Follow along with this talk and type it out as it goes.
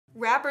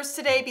Rappers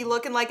today be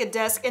looking like a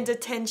desk in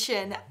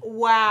detention.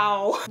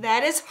 Wow,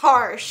 that is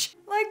harsh.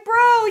 Like,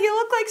 bro, you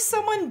look like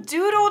someone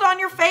doodled on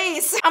your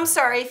face. I'm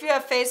sorry, if you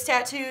have face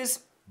tattoos,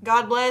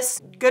 God bless,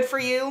 good for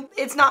you.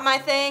 It's not my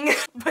thing,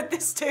 but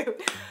this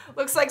dude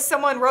looks like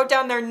someone wrote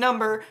down their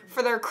number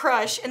for their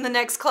crush in the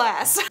next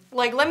class.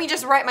 Like, let me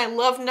just write my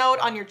love note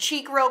on your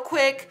cheek real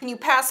quick. Can you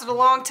pass it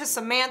along to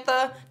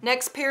Samantha?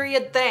 Next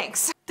period,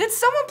 thanks. Did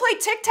someone play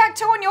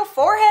tic-tac-toe on your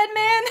forehead,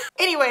 man?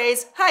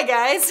 Anyways, hi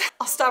guys.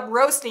 I'll stop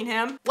roasting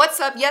him. What's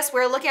up? Yes,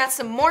 we're looking at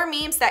some more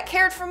memes that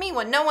cared for me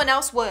when no one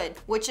else would,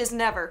 which is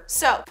never.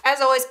 So,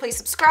 as always, please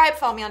subscribe,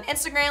 follow me on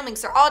Instagram,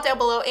 links are all down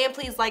below, and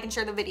please like and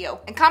share the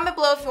video. And comment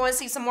below if you want to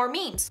see some more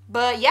memes.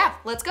 But yeah,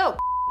 let's go.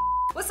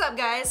 What's up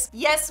guys?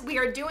 Yes, we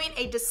are doing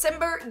a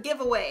December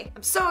giveaway.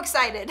 I'm so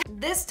excited.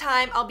 This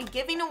time I'll be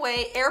giving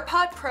away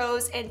AirPod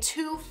Pros and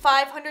 2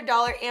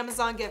 $500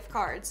 Amazon gift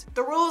cards.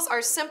 The rules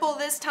are simple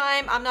this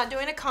time. I'm not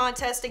doing a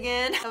contest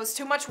again. That was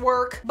too much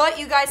work. But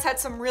you guys had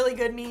some really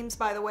good memes,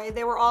 by the way.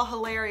 They were all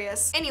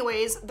hilarious.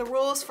 Anyways, the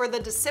rules for the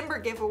December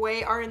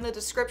giveaway are in the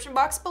description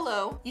box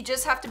below. You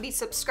just have to be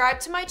subscribed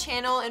to my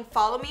channel and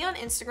follow me on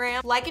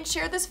Instagram. Like and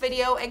share this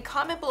video and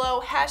comment below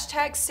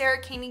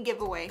 #SarahKaynee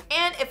giveaway.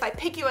 And if I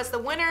pick you as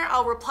the winner,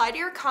 I'll reply to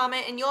your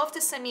comment and you'll have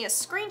to send me a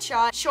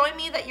screenshot showing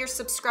me that you're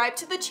subscribed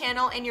to the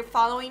channel and you're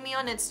following me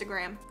on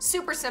Instagram.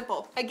 Super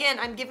simple. Again,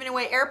 I'm giving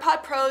away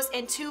AirPod Pros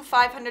and 2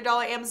 $500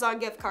 Amazon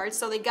gift cards,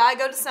 so they gotta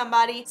go to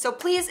somebody. So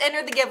please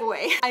enter the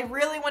giveaway. I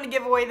really want to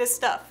give away this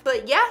stuff.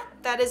 But yeah,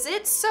 that is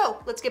it.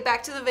 So let's get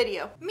back to the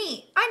video.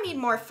 Me, I need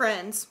more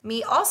friends.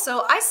 Me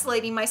also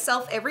isolating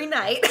myself every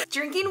night.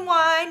 Drinking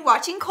wine,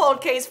 watching Cold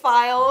Case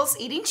Files,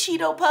 eating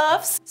Cheeto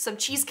Puffs, some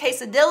cheese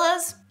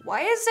quesadillas.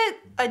 Why is it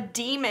a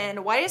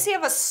demon? Why does he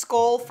have a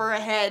skull for a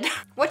head?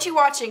 What you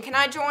watching? Can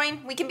I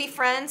join? We can be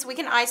friends. We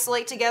can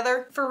isolate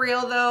together. For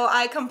real though,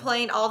 I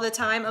complain all the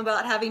time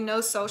about having no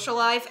social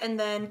life and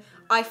then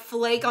I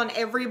flake on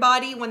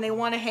everybody when they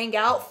want to hang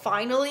out,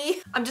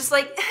 finally. I'm just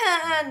like,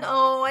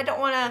 no, I don't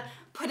want to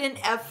put in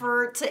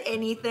effort to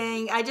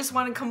anything. I just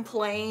want to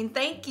complain.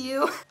 Thank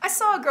you. I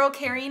saw a girl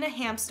carrying a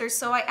hamster,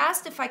 so I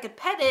asked if I could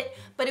pet it,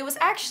 but it was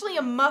actually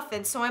a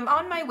muffin, so I'm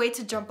on my way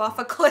to jump off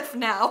a cliff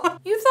now.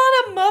 You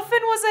thought a muffin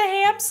was a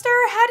hamster?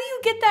 How do you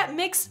get that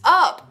mixed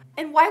up?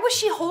 And why was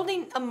she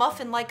holding a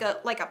muffin like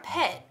a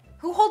pet?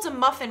 Who holds a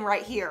muffin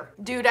right here?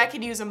 Dude, I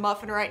could use a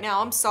muffin right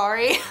now. I'm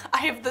sorry. I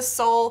have the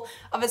soul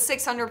of a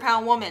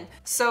 600-pound woman,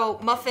 so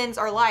muffins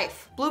are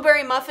life.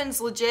 Blueberry muffins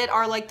legit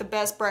are like the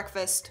best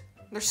breakfast.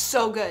 They're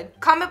so good.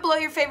 Comment below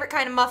your favorite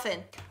kind of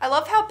muffin. I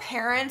love how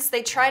parents,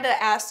 they try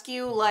to ask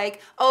you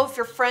like, oh, if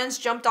your friends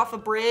jumped off a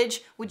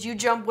bridge, would you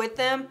jump with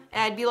them?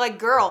 And I'd be like,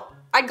 girl,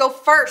 I'd go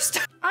first.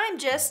 I'm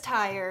just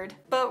tired.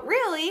 But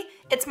really,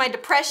 it's my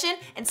depression,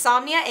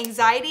 insomnia,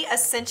 anxiety,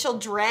 essential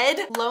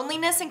dread,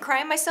 loneliness, and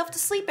crying myself to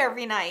sleep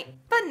every night.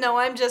 But no,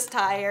 I'm just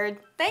tired.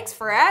 Thanks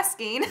for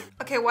asking.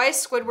 Okay, why is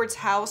Squidward's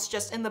house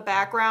just in the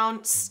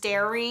background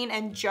staring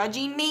and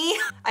judging me?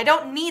 I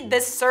don't need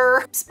this,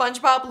 sir.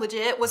 SpongeBob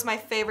legit was my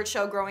favorite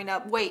show growing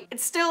up. Wait,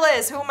 it still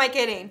is. Who am I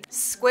kidding?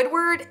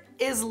 Squidward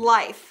is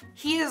life.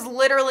 He is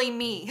literally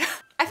me.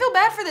 I feel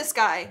bad for this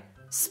guy.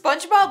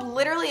 SpongeBob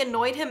literally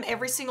annoyed him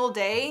every single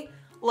day.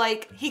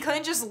 Like, he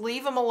couldn't just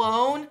leave him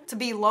alone to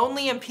be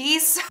lonely in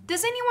peace.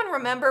 Does anyone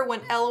remember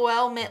when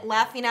LOL meant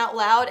laughing out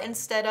loud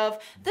instead of,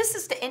 this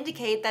is to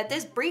indicate that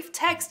this brief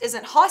text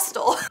isn't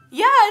hostile?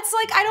 Yeah, it's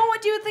like, I don't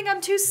want you to think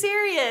I'm too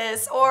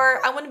serious,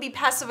 or I want to be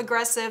passive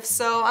aggressive,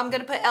 so I'm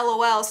gonna put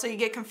LOL so you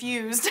get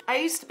confused. I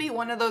used to be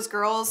one of those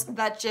girls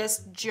that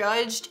just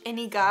judged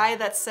any guy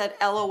that said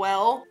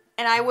LOL,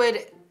 and I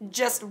would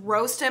just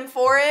roast him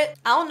for it.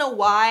 I don't know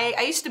why.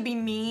 I used to be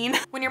mean.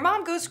 When your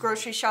mom goes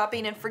grocery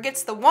shopping and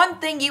forgets the one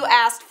thing you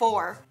asked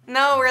for.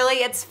 No, really,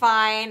 it's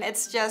fine.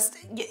 It's just,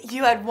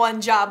 you had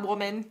one job,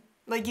 woman.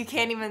 Like, you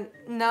can't even,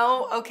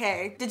 no?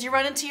 Okay. Did you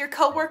run into your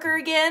coworker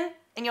again?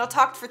 And y'all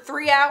talked for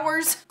 3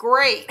 hours?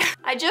 Great.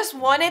 I just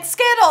wanted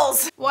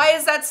Skittles. Why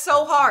is that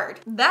so hard?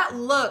 That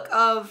look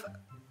of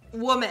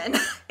woman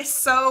is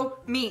so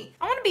me.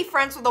 I want to be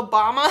friends with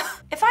Obama.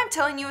 If I'm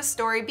telling you a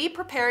story, be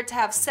prepared to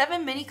have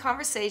 7 mini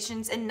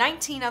conversations and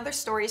 19 other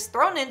stories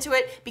thrown into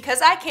it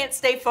because I can't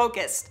stay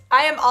focused.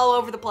 I am all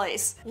over the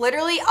place.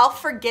 Literally, I'll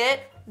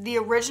forget the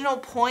original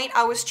point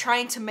I was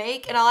trying to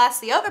make and I'll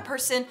ask the other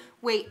person,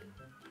 wait,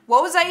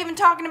 what was I even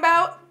talking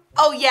about?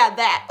 Oh yeah,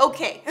 that,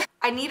 okay.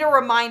 I need a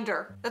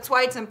reminder. That's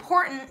why it's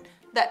important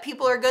that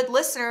people are good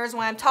listeners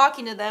when I'm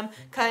talking to them,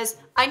 cause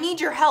I need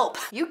your help.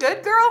 You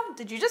good, girl?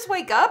 Did you just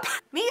wake up?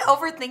 Me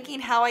overthinking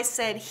how I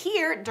said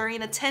here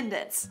during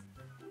attendance.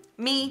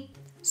 Me,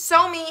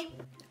 so me.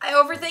 I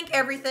overthink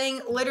everything.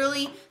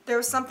 Literally, there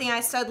was something I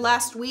said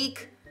last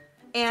week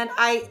and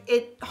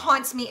it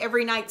haunts me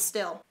every night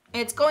still.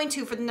 And it's going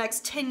to for the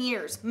next 10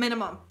 years,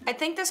 minimum. I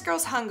think this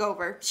girl's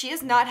hungover. She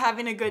is not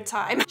having a good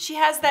time. She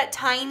has that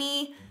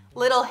tiny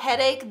little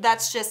headache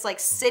that's just like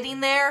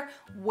sitting there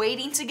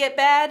waiting to get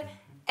bad,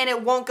 and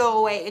it won't go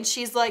away. And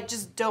she's like,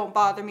 just don't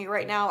bother me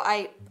right now.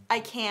 I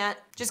can't.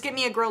 Just get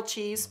me a grilled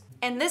cheese.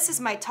 And this is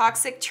my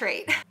toxic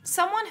trait.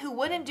 Someone who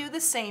wouldn't do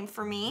the same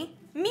for me.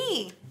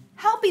 Me.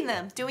 Helping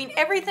them, doing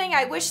everything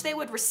I wish they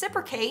would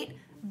reciprocate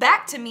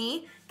back to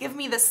me, give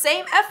me the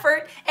same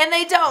effort, and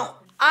they don't.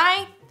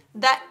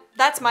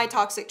 That's my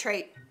toxic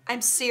trait.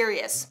 I'm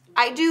serious.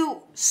 I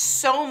do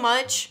so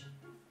much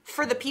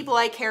for the people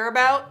I care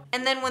about,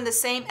 and then when the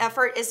same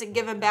effort isn't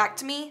given back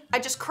to me, I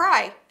just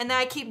cry, and then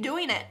I keep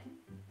doing it.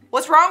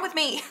 What's wrong with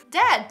me?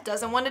 Dad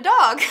doesn't want a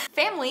dog.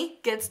 Family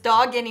gets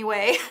dog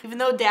anyway, even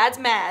though Dad's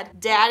mad.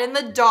 Dad and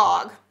the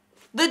dog.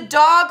 The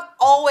dog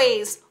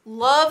always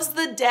loves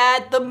the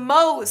dad the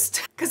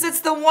most because it's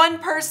the one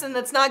person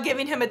that's not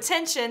giving him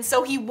attention,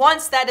 so he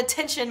wants that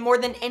attention more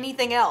than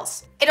anything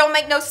else. It don't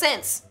make no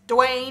sense.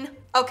 Dwayne.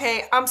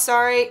 Okay, I'm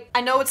sorry. I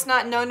know it's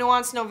not No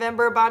Nuance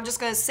November, but I'm just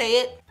gonna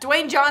say it.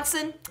 Dwayne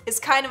Johnson is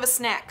kind of a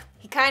snack.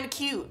 He kind of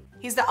cute.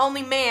 He's the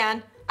only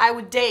man I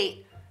would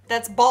date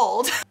that's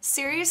bald.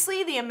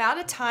 Seriously, the amount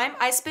of time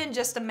I spend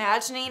just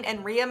imagining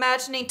and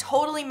reimagining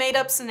totally made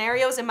up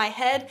scenarios in my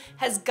head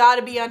has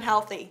gotta be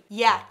unhealthy.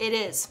 Yeah, it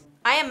is.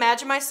 I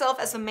imagine myself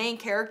as the main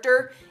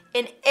character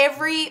in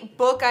every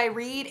book I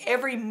read,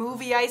 every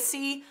movie I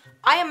see.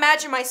 I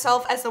imagine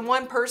myself as the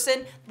one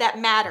person that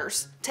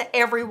matters to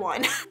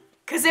everyone.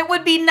 Cause it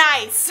would be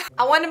nice.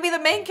 I want to be the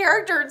main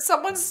character in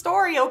someone's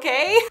story,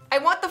 okay? I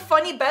want the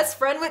funny best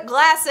friend with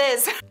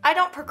glasses. I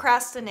don't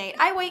procrastinate.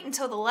 I wait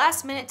until the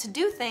last minute to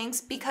do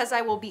things because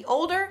I will be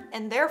older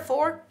and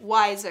therefore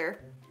wiser.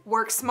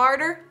 Work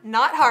smarter,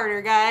 not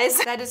harder, guys.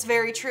 That is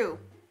very true.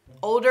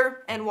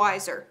 Older and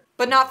wiser.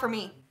 But not for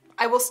me.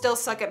 I will still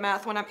suck at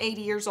math when I'm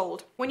 80 years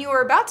old. When you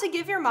are about to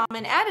give your mom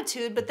an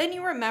attitude, but then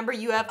you remember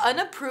you have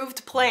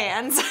unapproved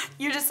plans,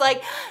 you're just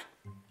like,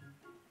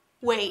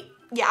 wait,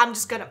 yeah, I'm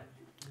just gonna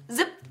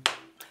zip.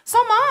 So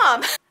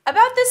mom,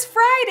 about this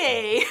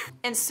Friday.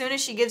 And soon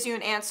as she gives you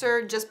an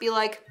answer, just be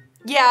like,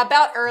 yeah,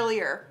 about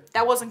earlier.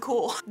 That wasn't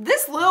cool.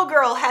 This little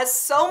girl has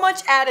so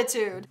much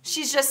attitude.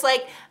 She's just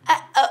like,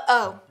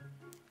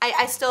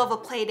 I still have a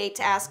play date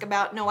to ask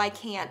about. No, I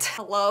can't.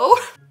 Hello?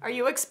 Are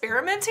you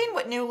experimenting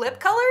with new lip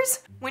colors?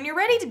 When you're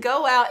ready to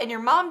go out and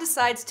your mom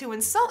decides to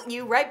insult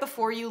you right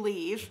before you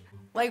leave.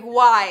 Like,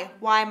 why?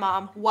 Why,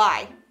 mom?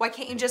 Why? Why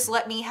can't you just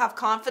let me have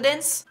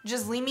confidence?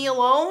 Just leave me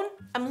alone?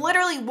 I'm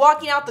literally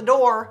walking out the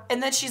door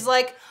and then she's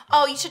like,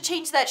 oh, you should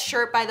change that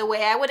shirt, by the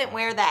way. I wouldn't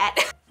wear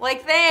that.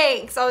 Like,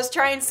 thanks. I was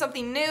trying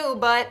something new,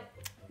 but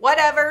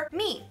whatever.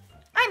 Me.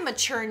 I'm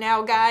mature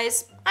now,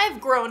 guys. I've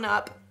grown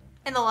up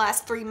in the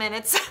last 3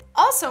 minutes.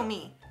 Also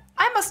me.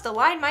 I must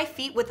align my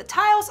feet with the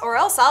tiles or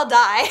else I'll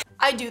die.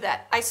 I do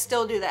that. I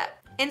still do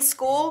that. In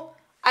school,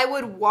 I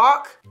would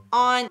walk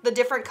on the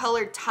different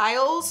colored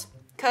tiles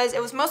because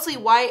it was mostly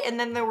white and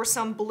then there were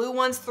some blue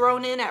ones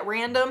thrown in at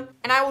random,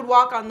 and I would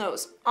walk on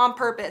those on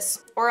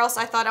purpose or else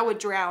I thought I would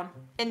drown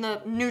in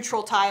the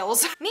neutral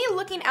tiles. Me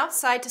looking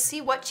outside to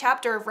see what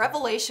chapter of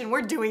Revelation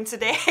we're doing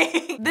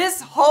today. This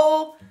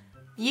whole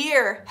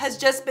year has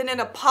just been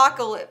an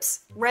apocalypse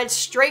read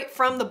straight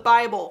from the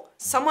Bible.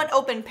 Someone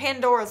opened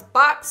Pandora's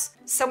box,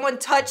 someone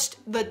touched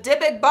the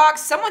Dybbuk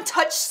box, someone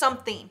touched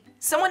something.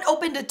 Someone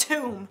opened a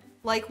tomb.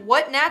 Like,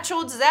 what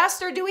natural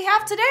disaster do we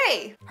have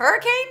today?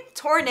 Hurricane?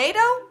 Tornado?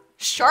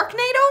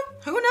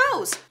 Sharknado? Who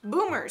knows?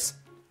 Boomers.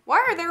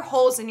 Why are there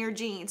holes in your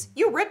jeans?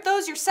 You ripped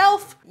those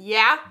yourself?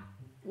 Yeah.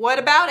 What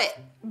about it?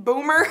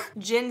 Boomer.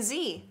 Gen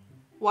Z.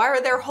 Why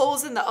are there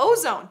holes in the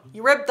ozone?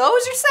 You ripped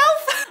those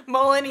yourself?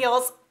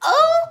 Millennials.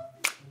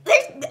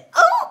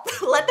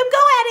 Let them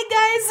go at it,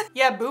 guys.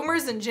 Yeah,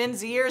 boomers and Gen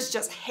Zers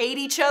just hate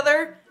each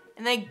other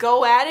and they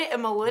go at it,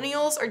 and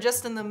millennials are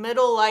just in the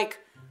middle like,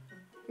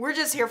 we're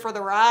just here for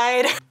the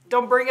ride.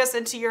 Don't bring us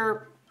into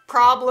your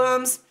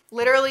problems.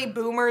 Literally,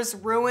 boomers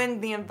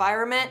ruined the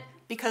environment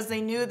because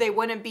they knew they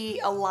wouldn't be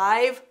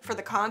alive for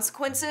the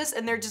consequences,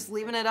 and they're just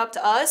leaving it up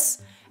to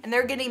us. And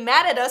they're getting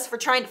mad at us for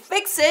trying to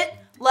fix it.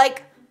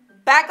 Like,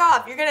 back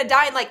off, you're gonna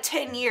die in like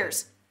 10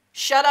 years.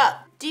 Shut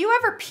up. Do you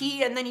ever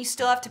pee and then you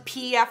still have to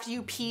pee after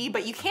you pee,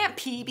 but you can't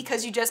pee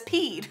because you just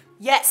peed?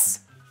 Yes,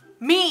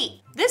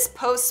 me. This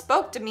post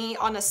spoke to me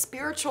on a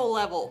spiritual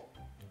level.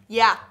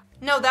 Yeah.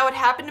 No, that would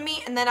happen to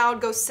me, and then I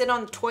would go sit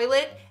on the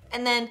toilet,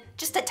 and then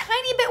just a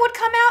tiny bit would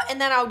come out, and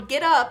then I would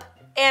get up,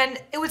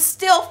 and it would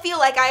still feel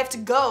like I have to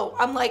go.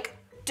 I'm like,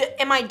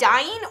 am I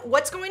dying?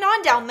 What's going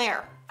on down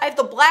there? I have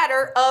the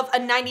bladder of a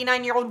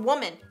 99-year-old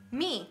woman.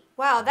 Me.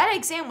 Wow, that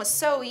exam was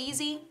so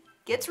easy.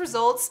 Gets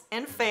results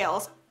and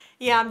fails.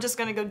 Yeah, I'm just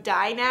gonna go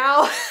die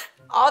now.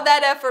 All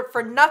that effort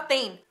for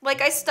nothing.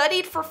 Like, I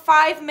studied for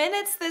 5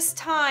 minutes this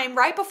time,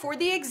 right before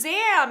the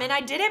exam, and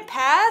I didn't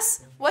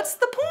pass. What's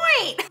the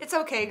point? It's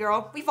okay,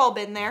 girl. We've all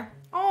been there.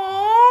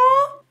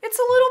 Aww, it's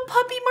a little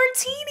puppy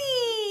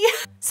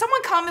martini.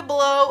 Someone comment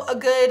below a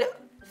good,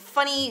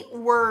 funny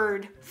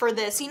word for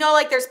this. You know,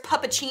 like there's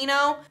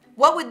puppuccino.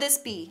 What would this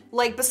be?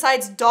 Like,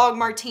 besides dog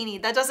martini,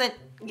 that doesn't,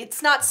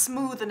 it's not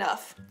smooth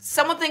enough.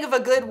 Someone think of a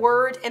good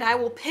word and I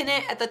will pin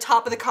it at the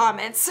top of the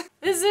comments.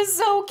 This is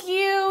so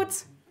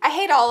cute. I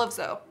hate olives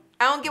though.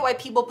 I don't get why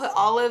people put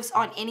olives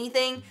on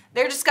anything.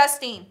 They're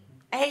disgusting.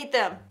 I hate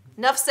them.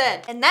 Enough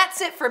said. And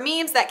that's it for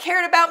memes that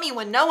cared about me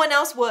when no one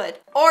else would.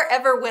 Or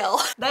ever will.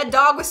 That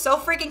dog was so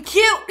freaking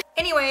cute!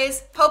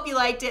 Anyways, hope you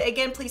liked it.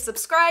 Again, please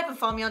subscribe and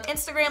follow me on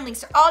Instagram.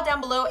 Links are all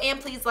down below. And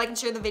please like and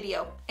share the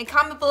video. And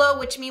comment below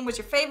which meme was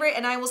your favorite.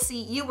 And I will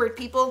see you weird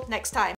people next time.